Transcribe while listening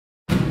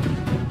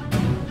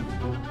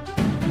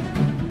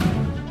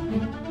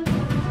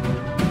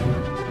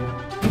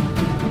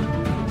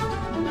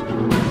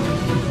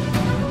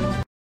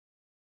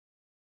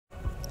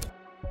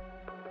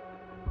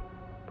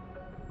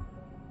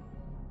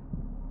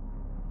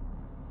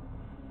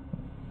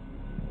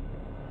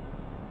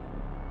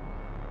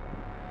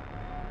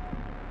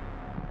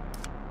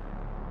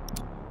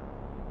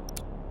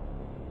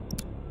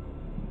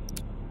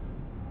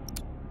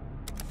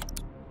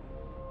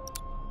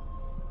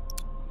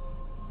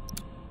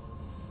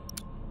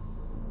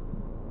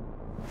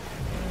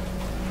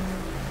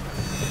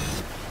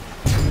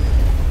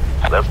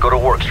Let's go to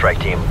work, strike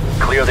team.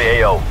 Clear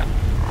the AO.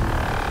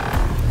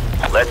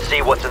 Let's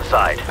see what's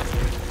inside.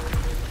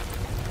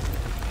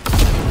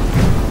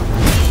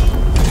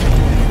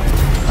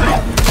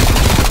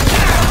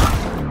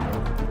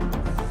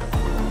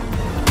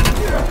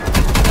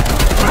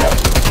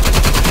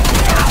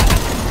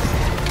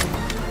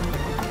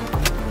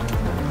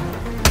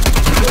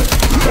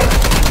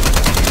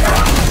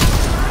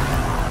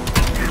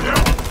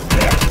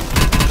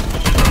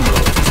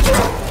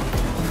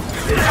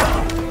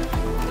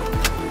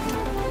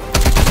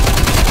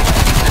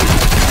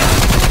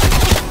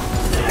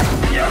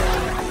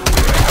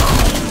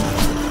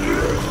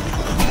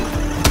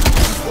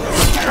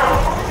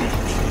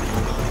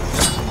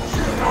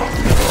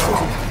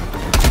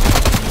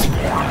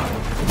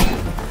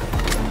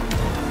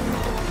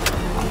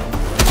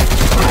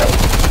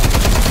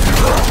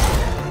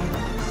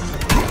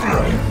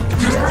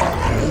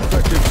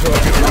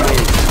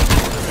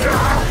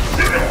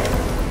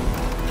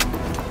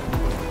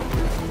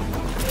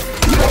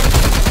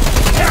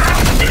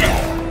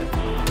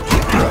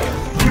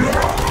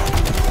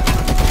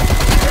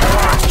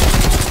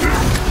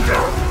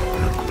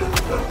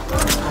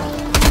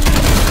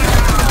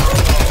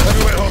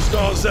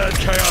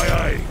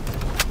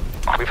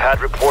 We've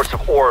had reports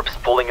of orbs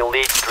pulling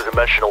elites through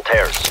dimensional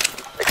tears.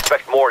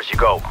 Expect more as you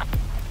go.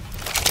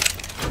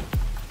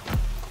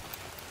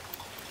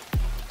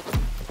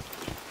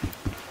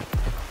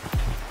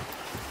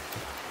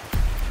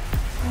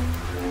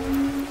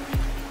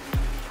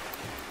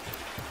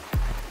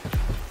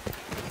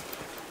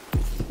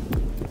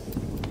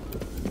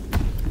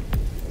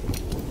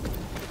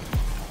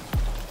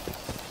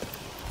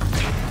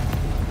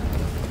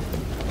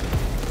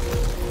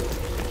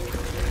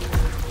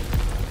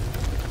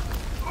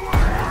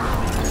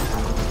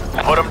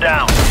 Put him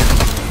down.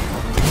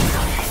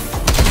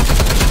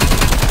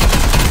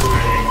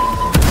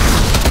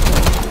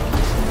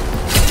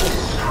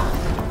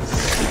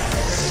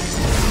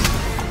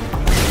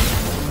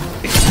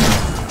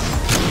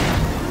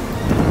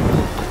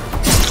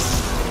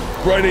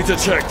 Brainy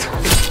detect.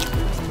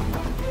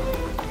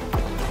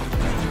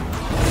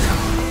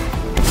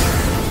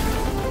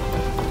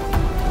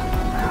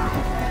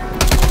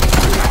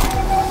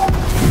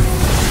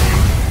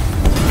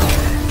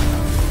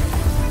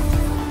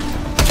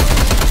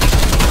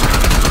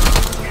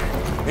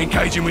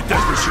 Engaging with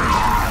death machine.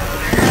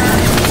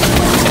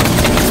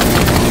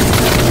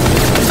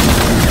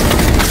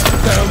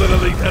 Down an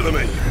elite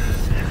enemy.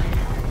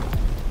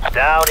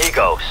 Down he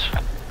goes.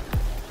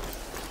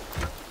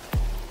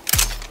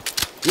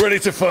 Ready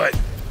to fight.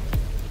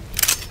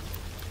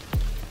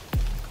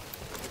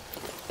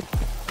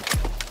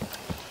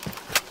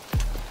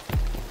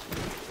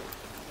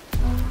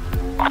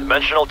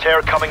 Dimensional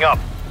tear coming up.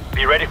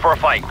 Be ready for a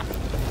fight.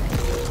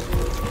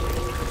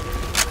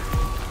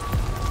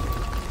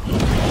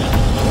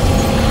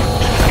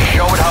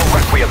 Show it how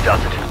Requiem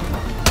does it.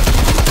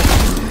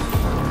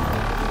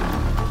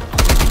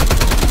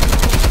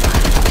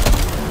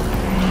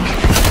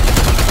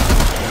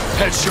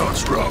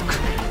 Headshots rock.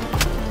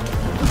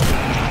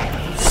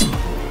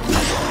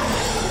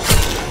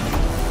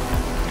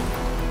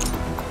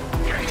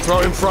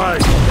 Throwing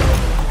frag.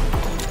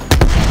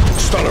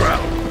 Stunner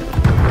out.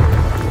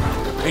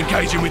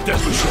 Engaging with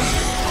death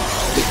machine.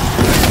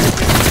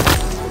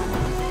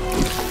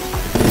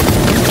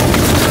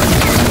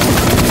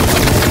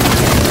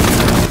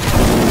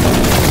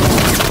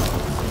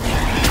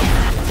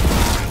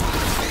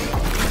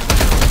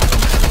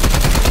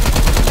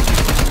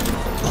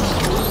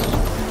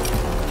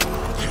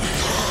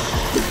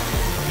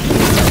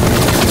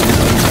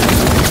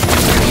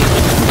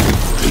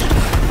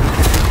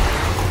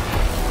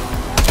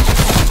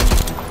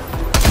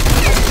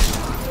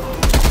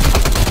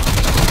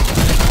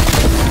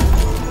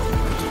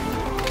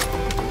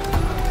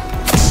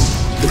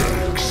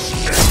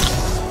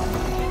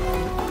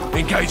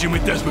 Engaging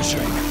with death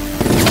machine.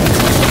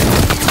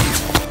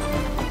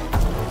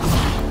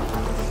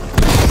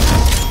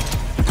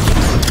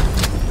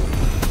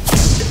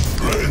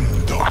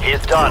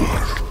 He's done.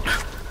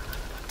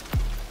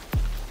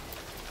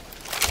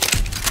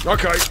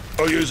 Okay,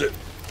 I'll use it.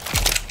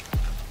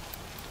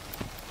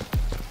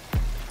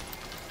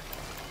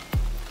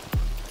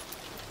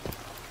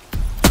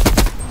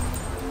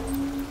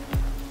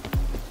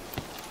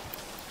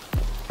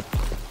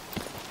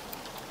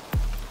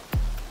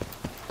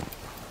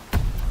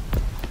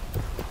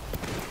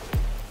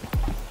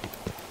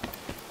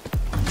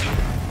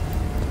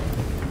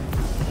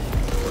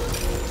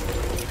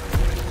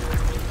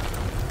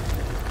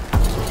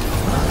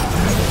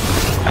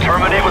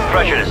 Terminate with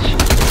prejudice.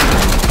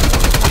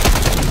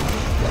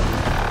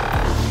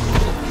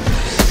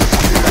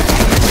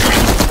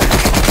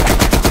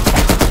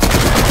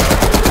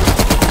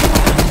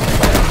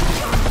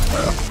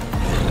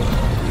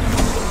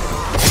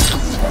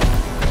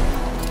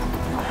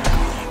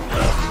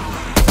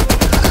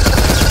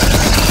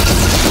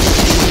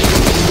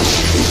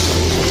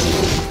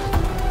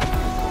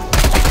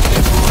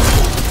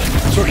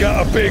 Took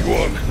out a big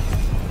one.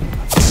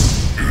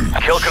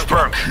 Kill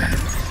confirmed.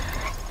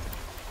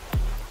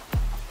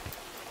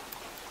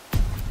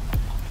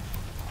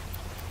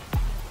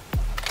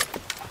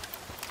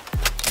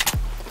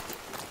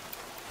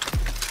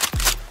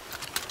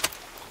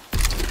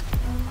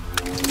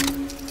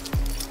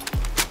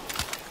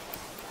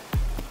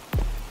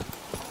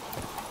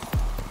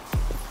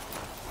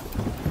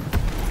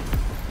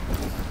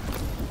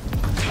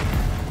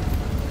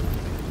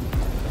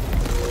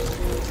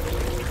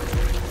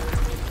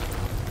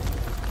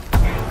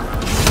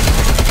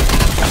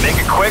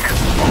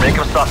 Make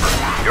him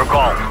suffer. Your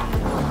call.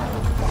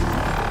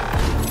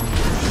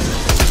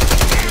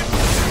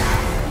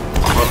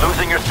 We're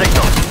losing your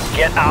signal.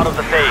 Get out of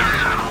the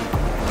phase.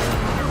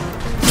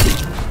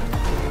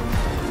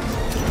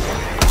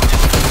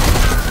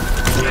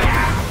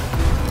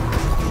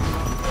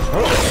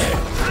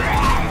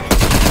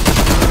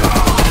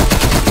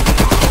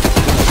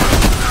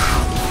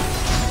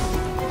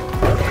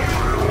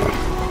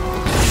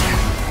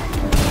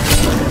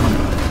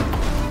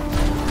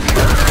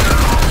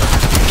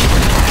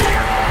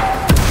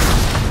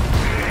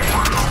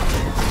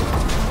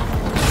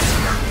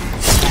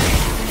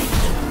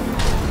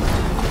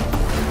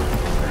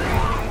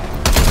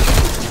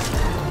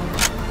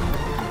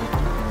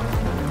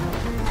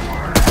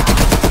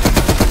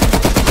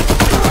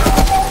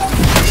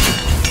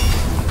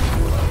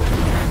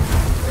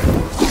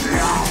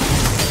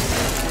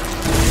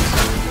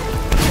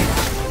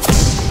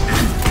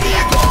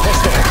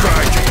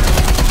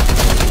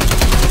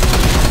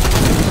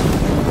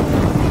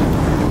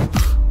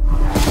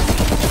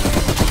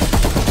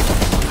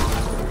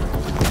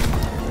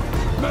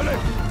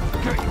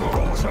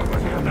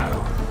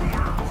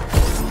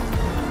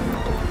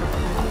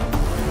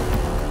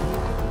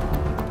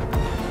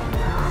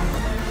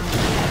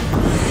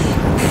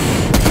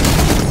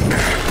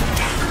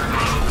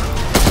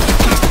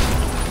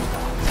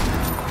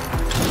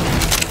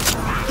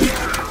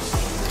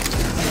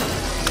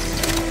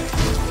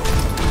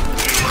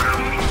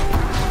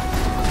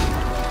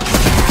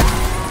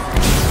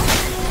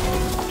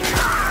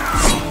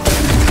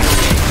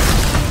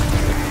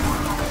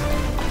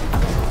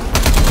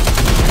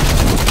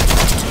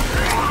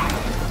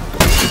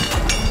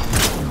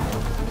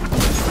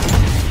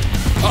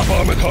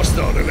 Armored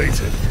hostile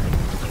deleted.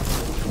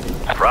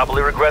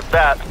 Probably regrets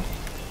that.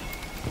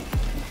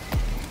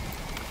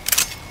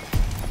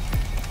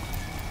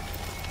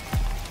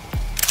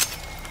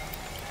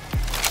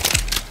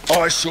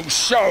 I shall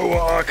show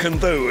what I can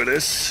do with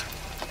this.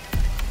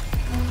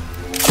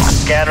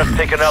 Scanner's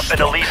picking up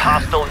an elite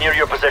hostile near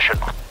your position.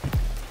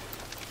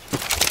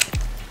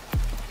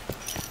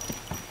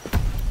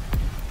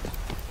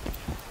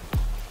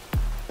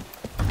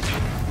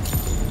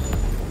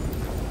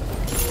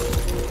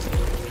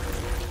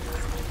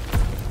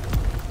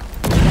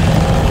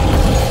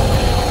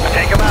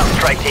 Take him out,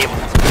 strike team.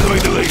 Enemy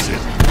deleted.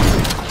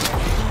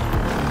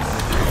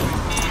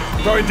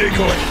 Throwing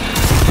decoy.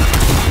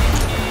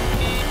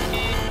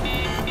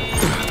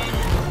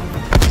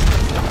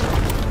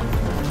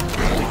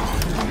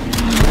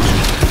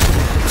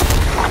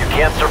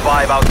 Can't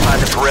survive outside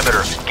the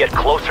perimeter. Get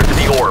closer to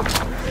the orb.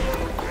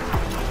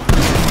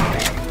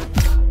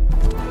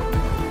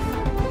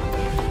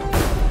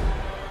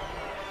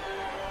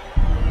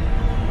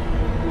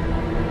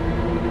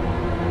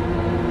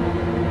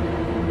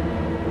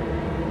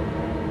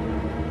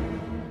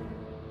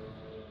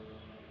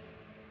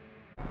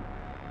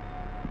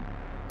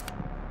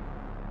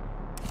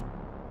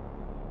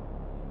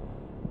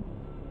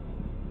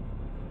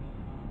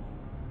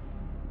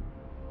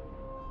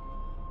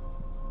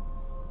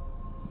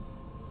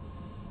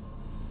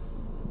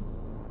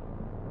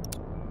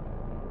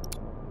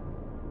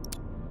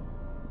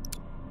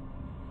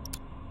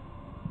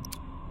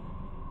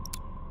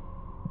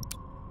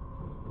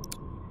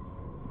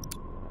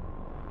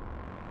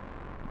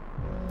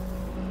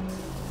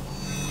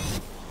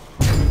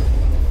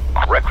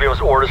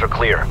 Requiem's orders are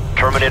clear.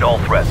 Terminate all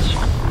threats.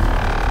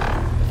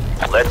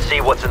 Let's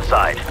see what's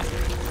inside.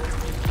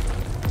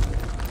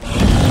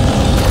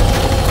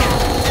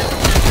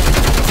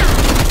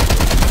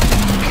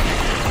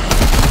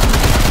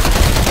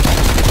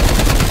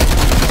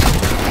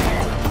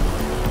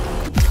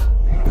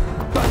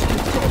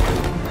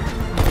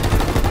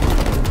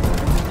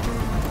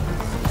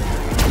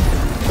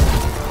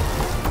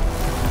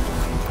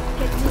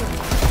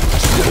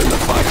 Still in the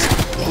fight.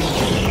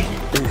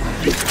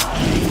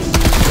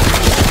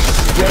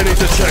 Ready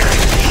to check.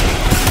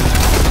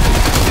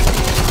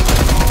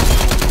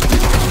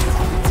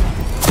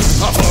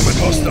 Up armored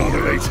hostile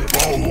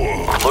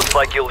deleted. Looks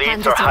like your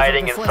leads are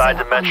hiding inside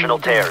dimensional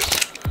tears.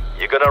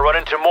 You're gonna run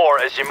into more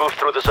as you move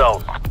through the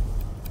zone.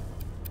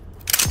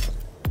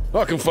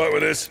 I can fight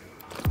with this.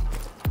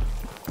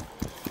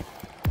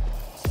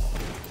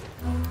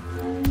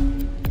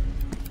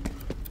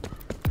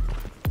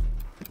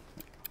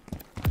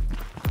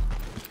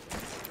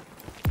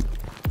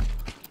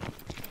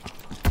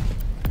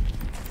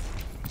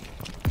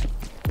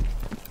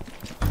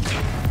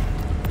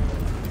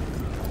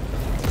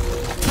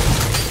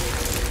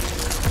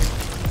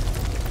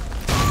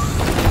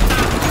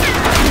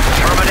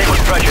 Terminate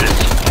with prejudice.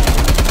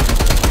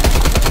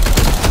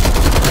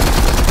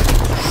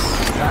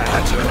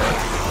 That's it.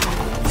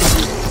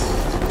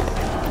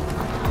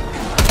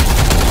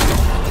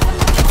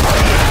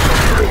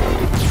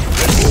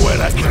 Where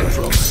that came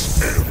from.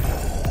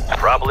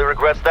 Probably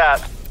regrets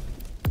that.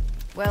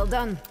 Well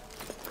done.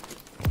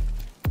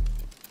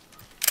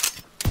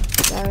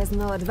 There is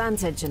no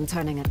advantage in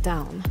turning it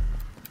down.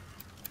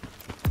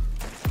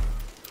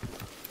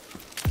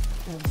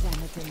 The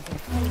Xanatans are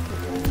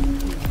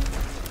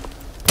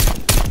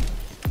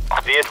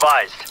Be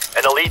advised,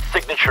 an elite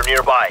signature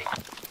nearby.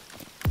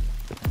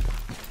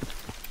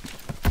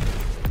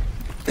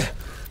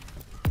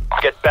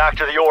 Get back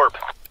to the orb.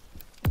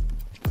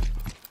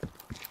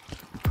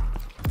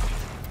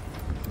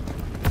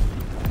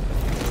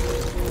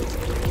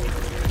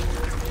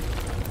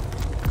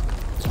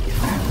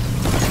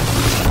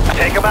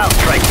 Take him out,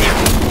 strike team.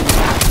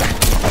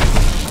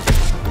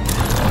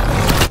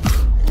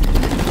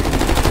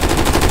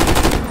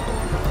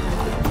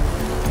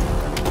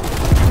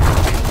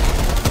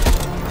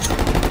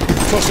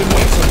 Tossing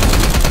Watson.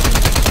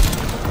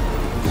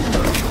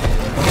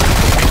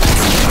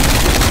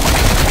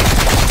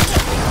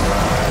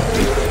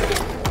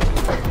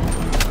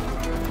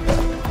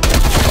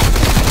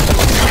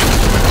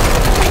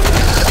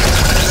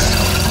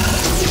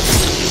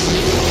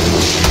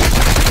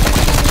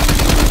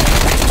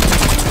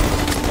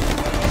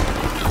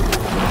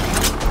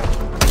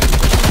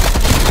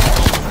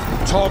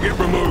 Target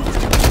removed.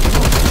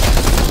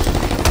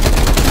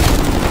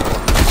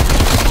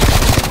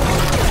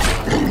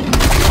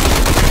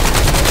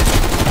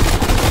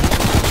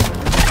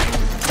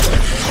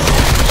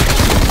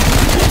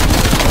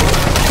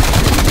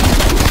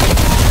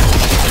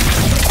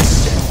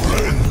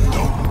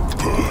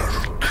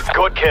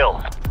 Good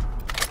kill.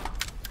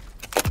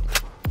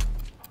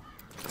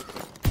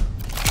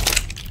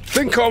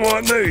 Think I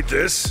might need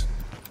this.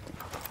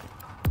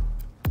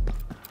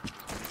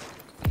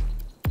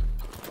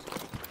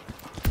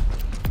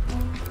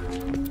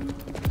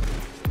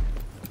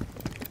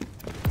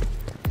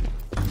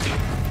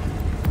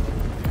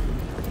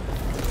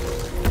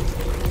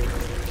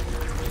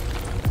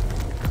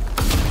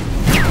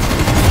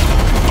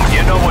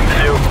 You know what to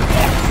do.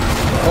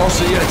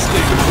 RCXD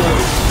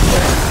deployed.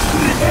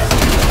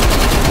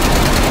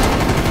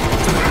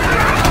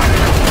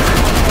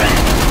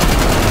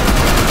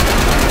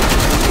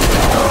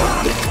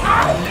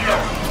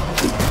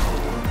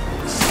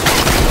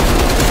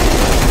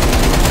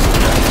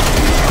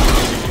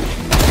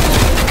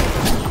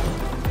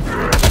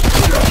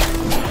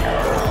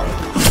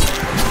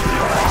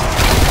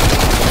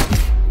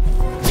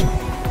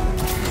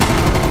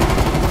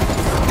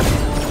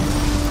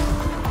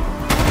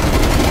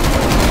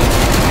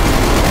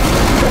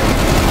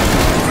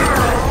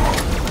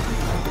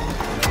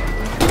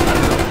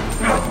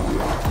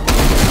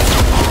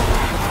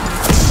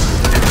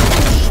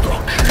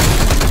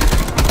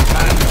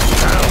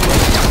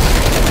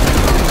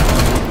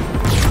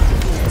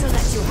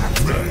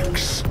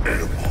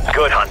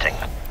 Good hunting.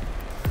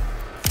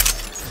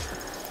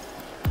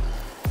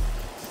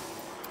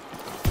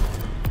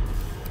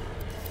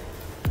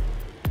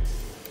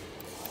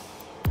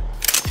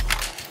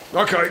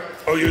 Okay,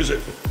 I'll use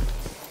it.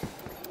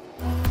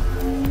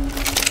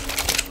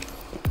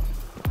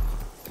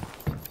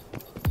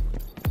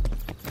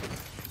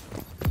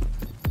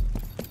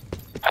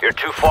 You're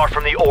too far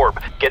from the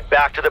orb. Get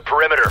back to the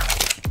perimeter.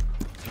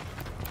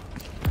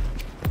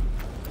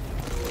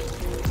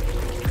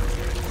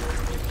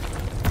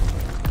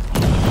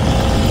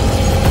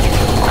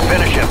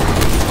 Finish him.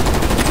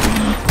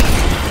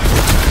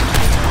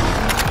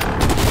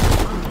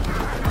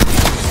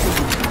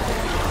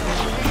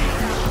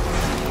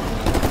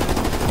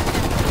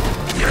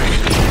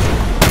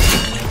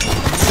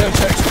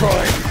 Semtex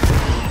Prime.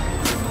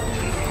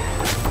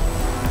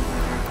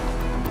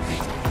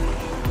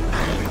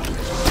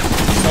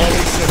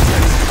 Charlie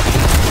Semtex.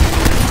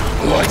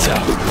 Lights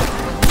out.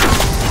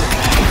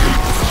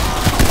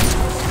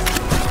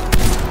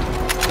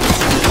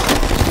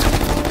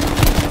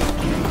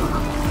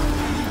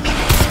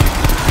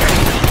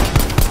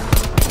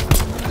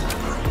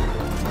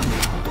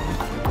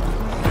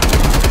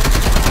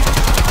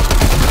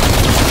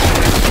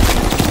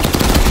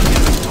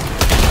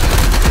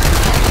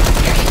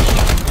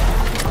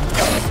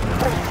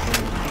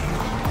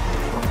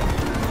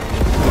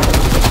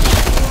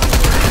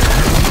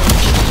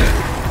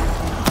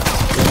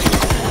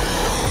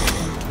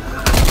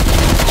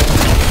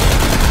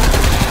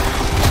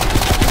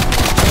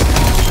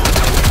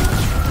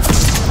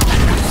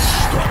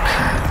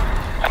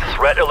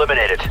 Threat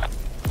eliminated.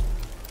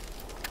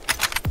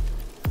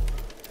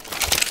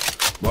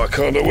 My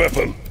kind of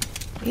weapon.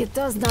 It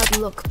does not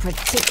look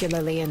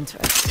particularly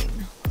interesting.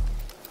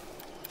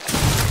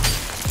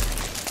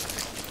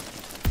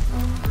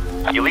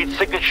 Elite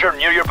signature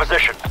near your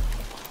position.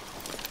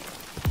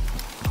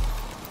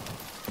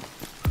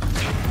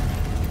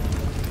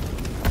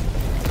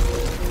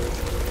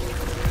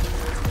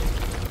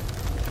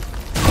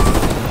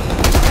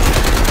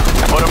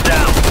 Put him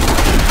down.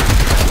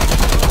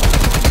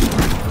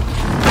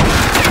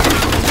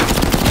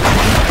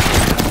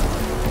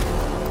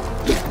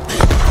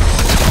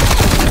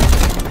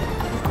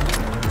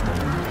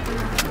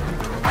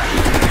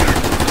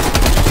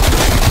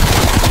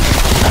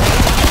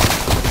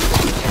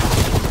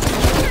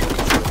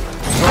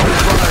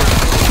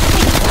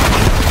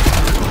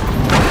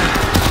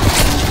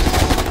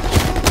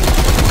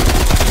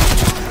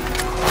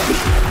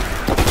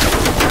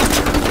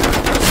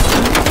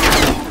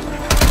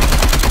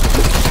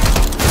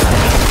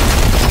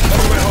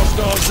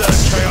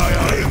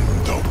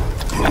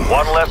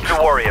 less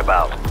to worry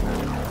about.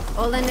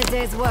 All in a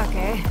day's work,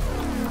 eh?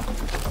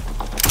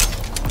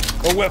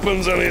 Our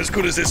weapon's only as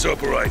good as this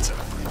operator.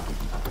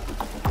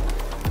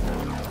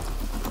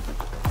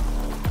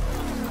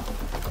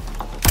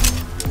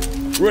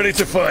 Ready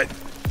to fight.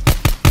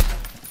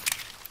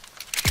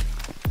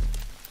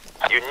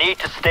 You need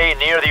to stay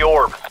near the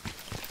orb.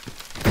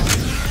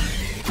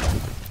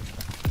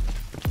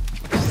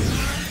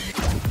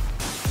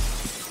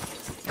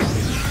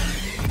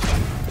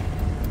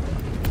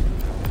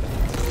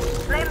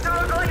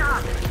 Flamethrower going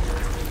off.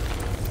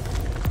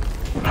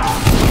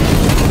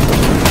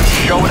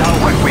 Show it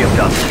how Requiem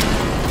does it.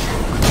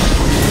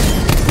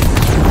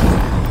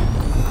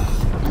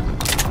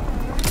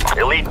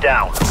 Elite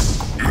down.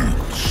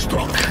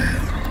 Stuck.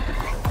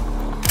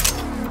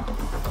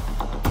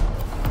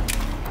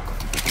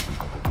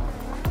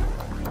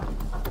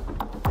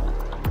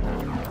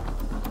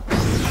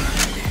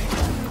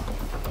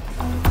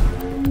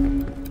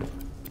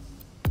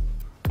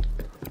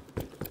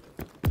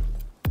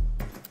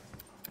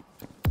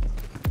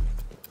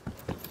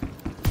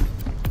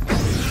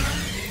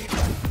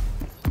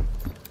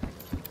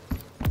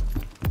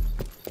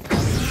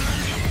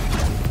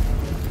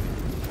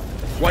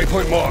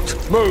 Waypoint marked.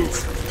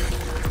 Move.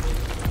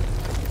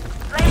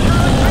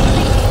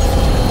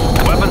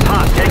 Weapons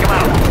hot, take him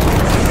out.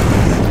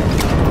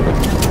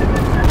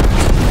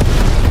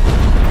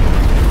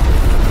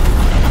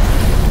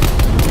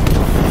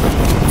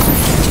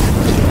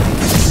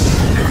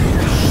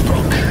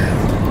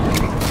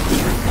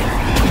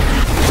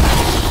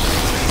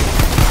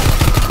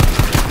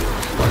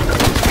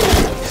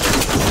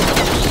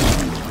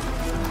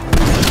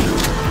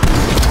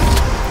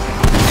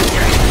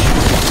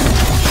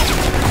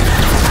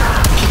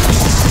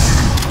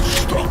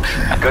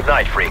 Good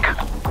night, freak.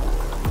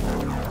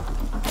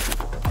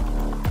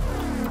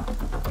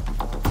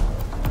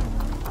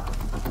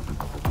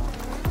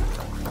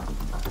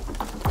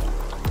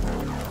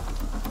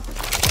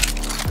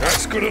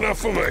 That's good enough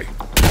for me.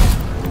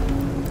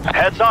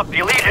 Heads up,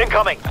 elite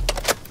incoming.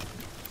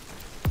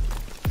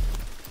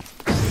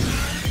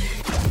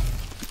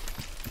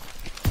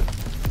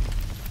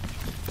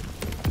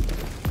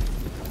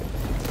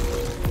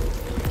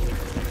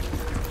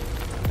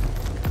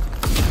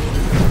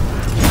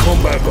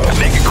 Combat bus.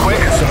 Make it quick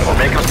or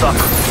make them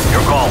suffer.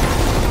 Your call.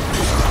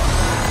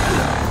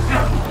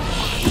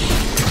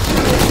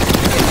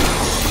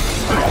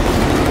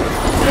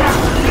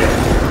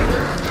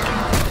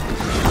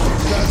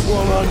 That's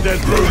one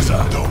undead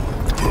bruiser.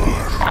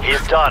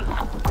 He's done.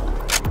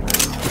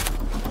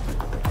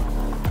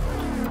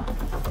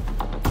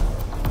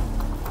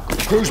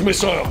 Cruise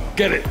missile.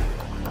 Get it.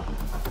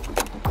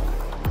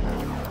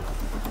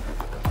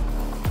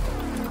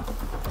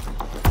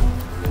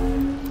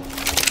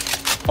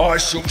 I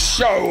shall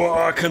show what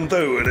I can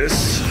do with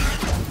this.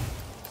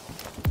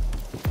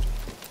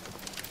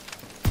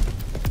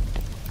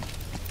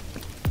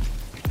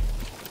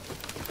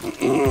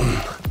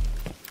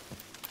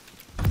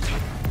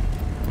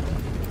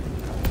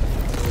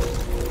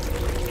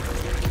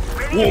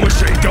 War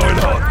machine going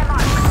hot.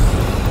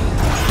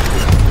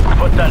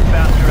 Put that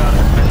bastard out of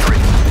his misery.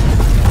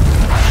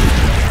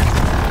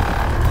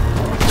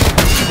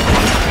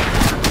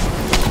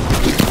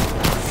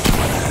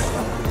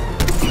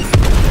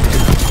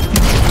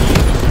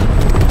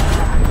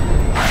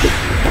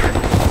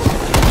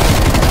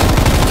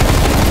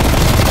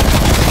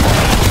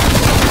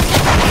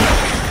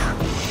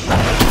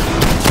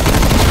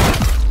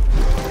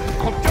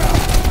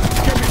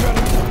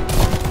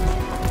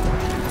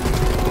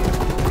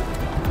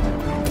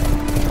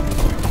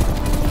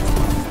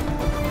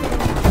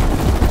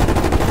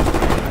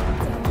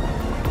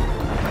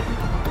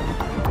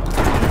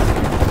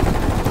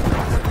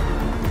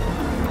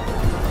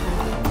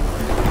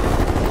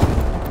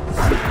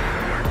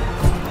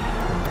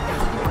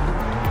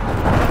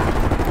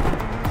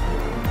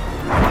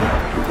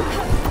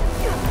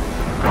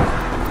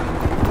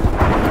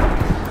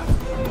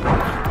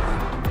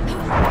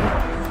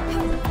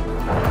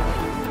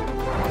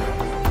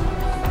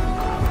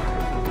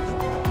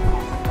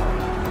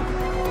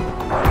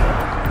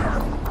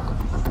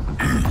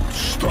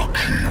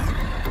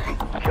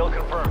 Kill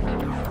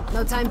confirmed.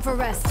 No time for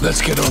rest.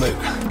 Let's get on it.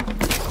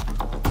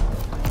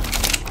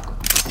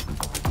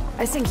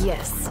 I think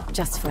yes,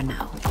 just for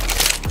now.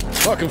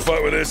 I can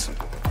fight with this.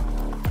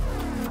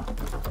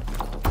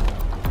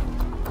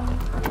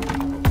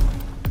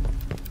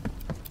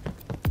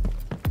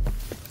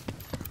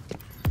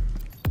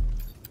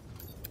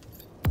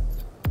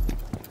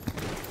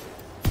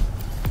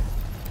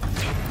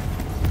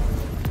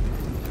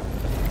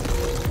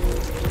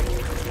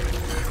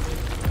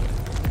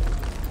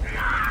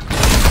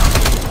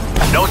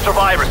 No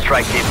survivors,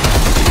 strike team.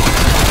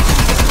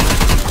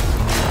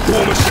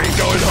 War machine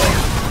going on.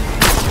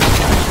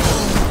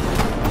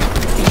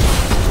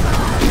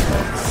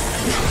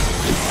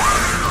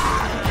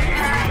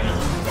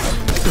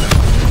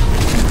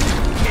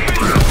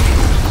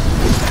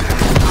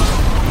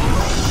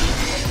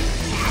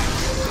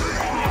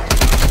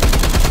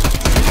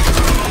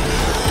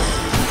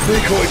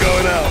 Decoy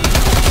going out.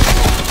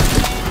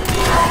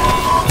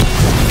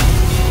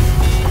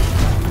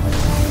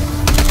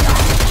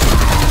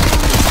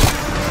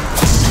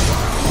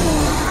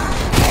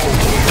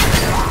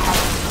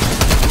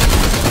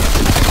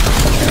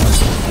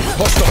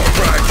 Hostile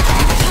frag.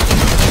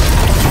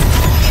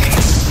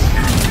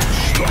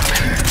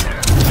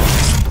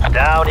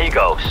 Down he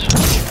goes.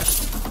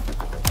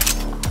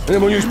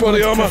 Anyone use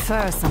body armor?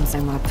 Prefer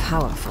something more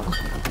powerful.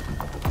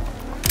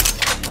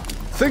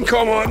 Think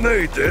I might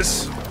need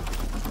this.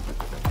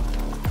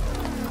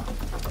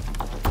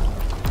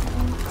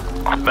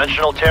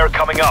 Dimensional tear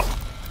coming up.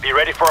 Be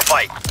ready for a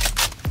fight.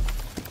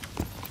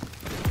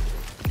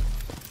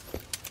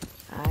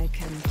 I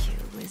can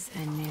kill with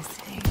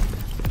anything.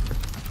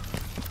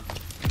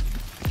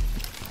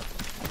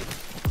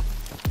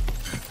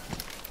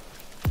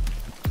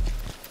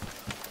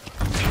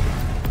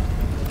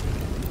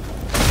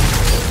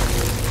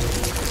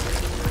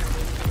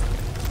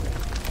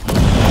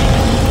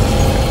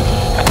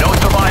 No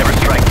survivors,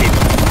 strike team.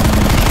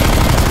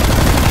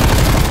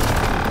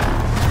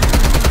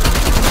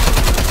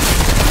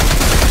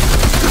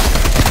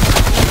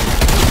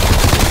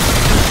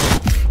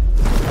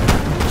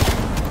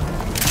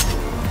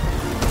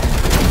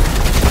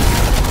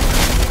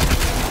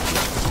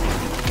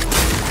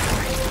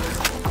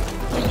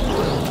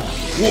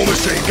 War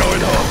machine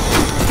going hard.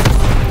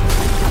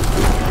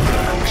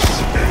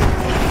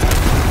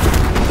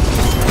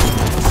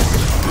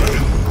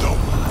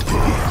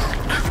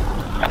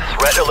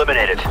 Threat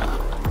eliminated.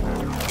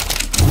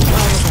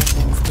 All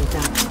weapons do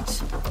damage.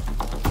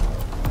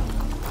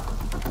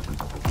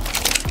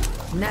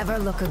 Never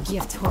look a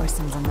gift horse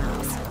in the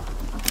mouth.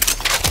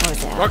 Or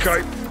that.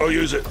 Okay, I'll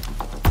use it.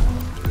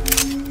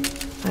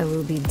 I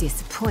will be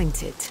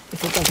disappointed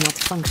if it does not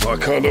function. My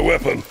kind of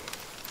weapon.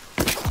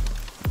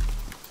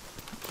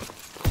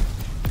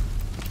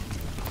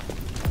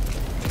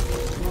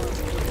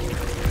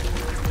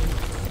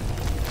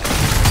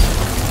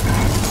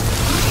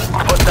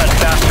 Put that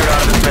bastard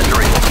out of his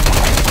misery.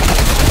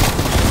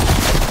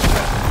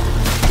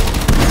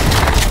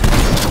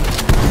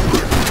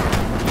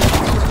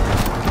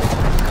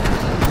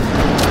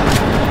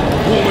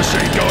 War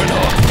machine going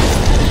hard.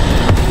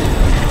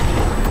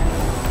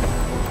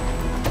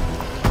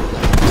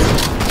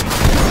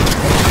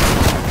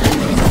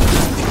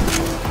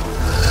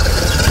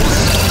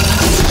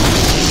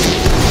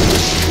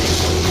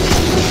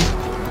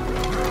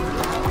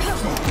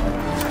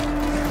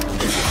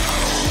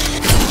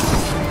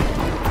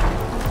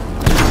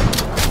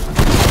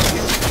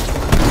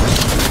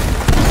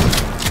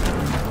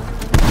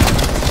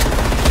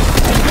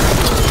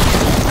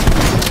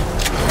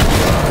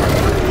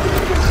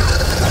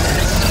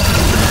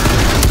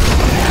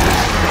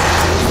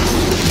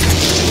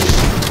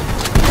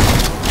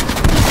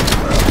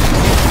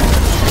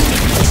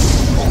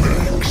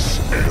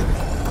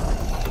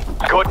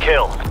 Good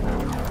kill.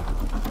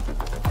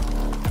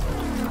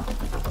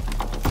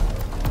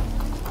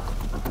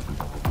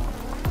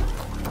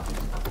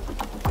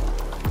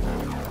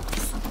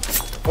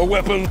 A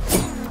weapon.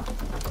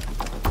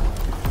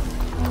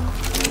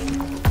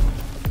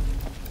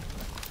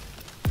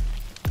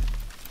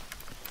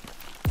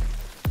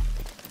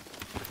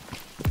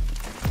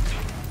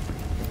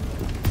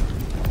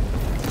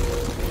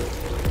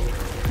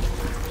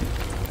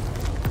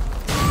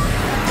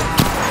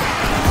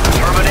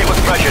 Terminate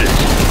with prejudice.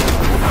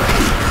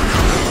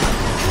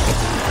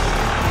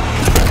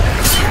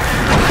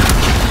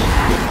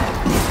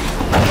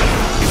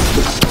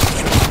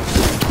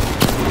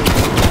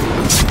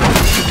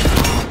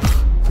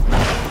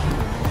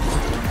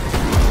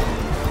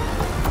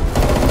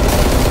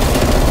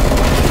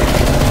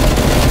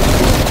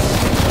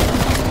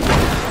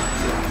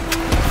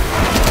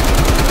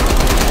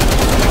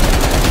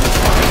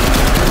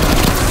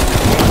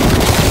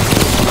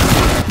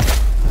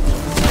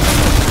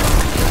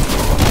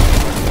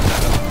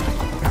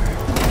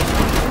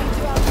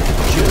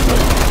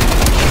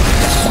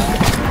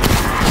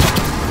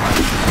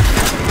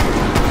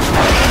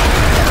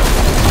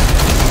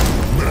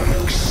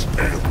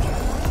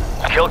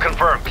 Kill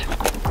confirmed.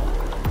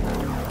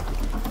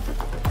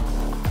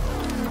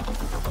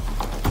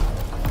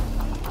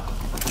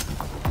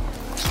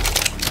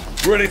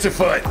 Ready to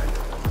fight.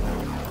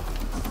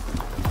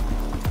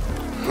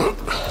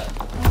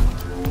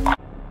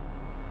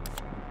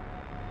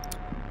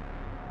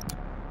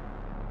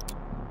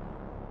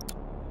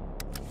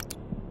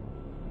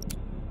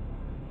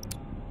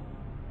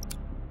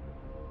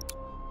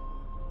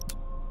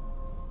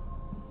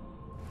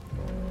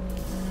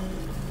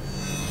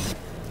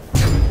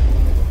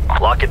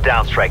 Lock it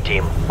down, strike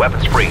team.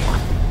 Weapons free.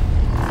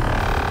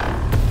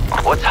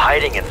 What's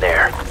hiding in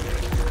there?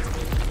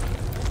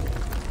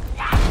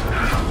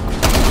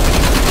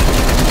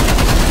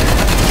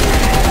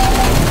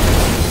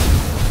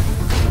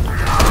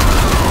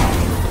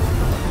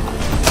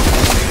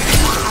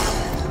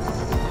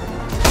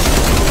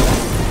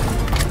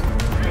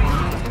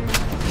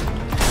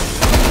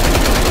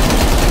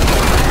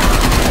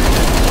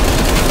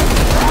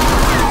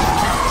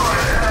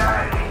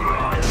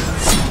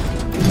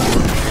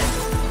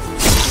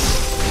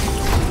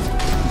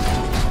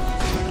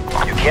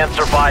 can't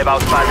survive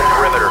outside the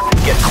perimeter.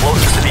 Get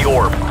closer to the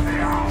orb.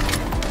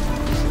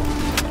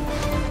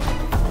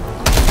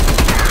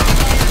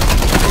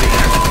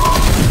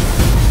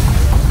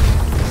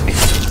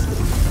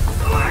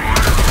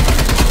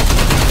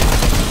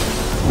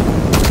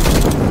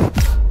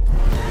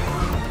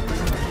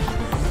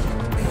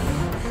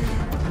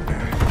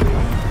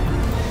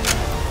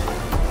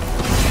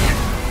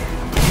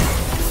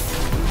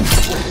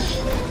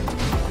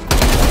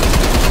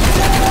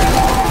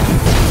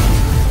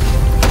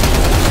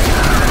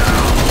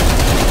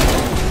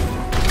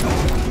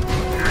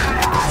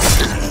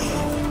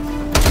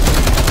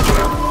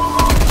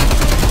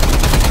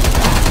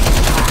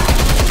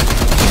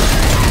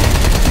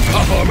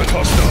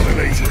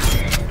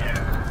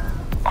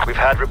 We've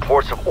had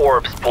reports of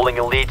orbs pulling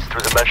elites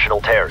through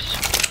dimensional tears.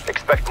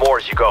 Expect more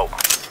as you go.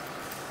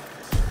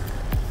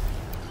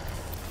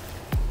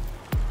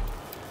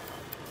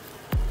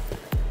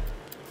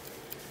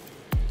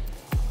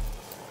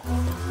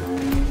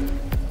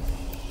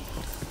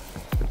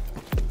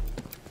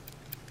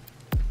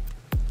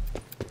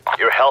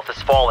 Your health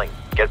is falling.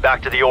 Get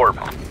back to the orb.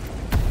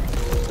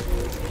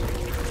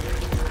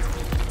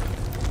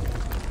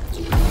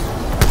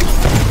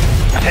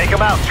 Take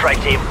him out,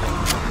 strike team.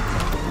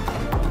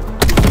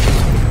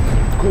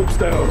 Corpse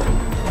down.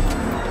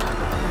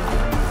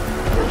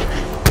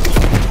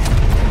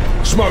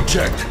 Smoke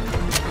checked.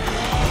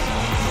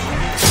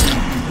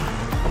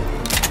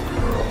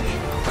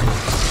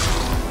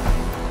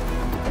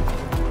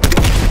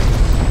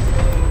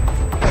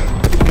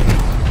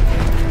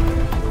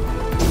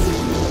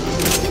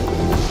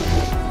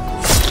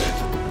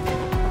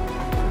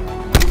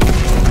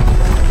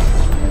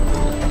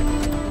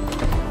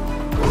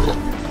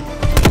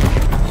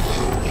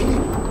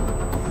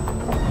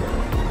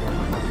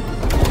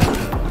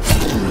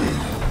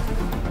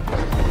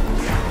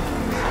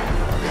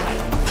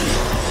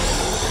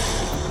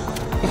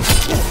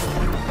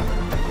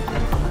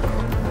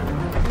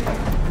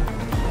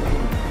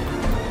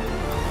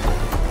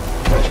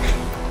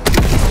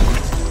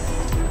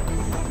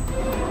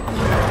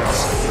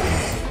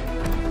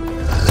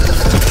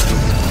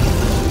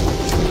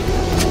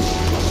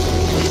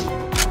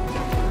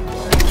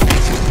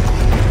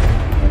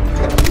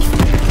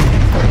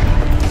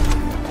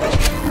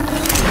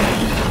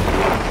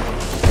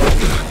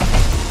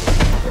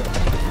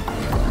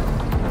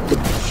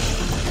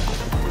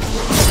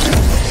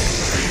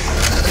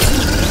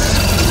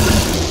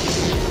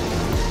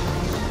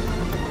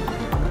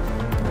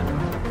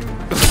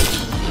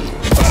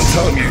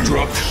 Time you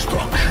dropped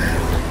stock.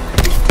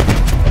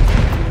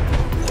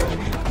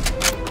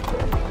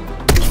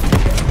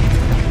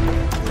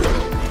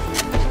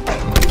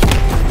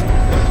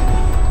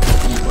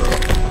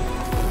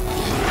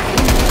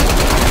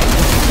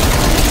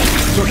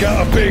 Took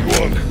out a big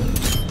one.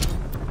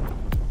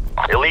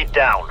 Elite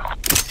down.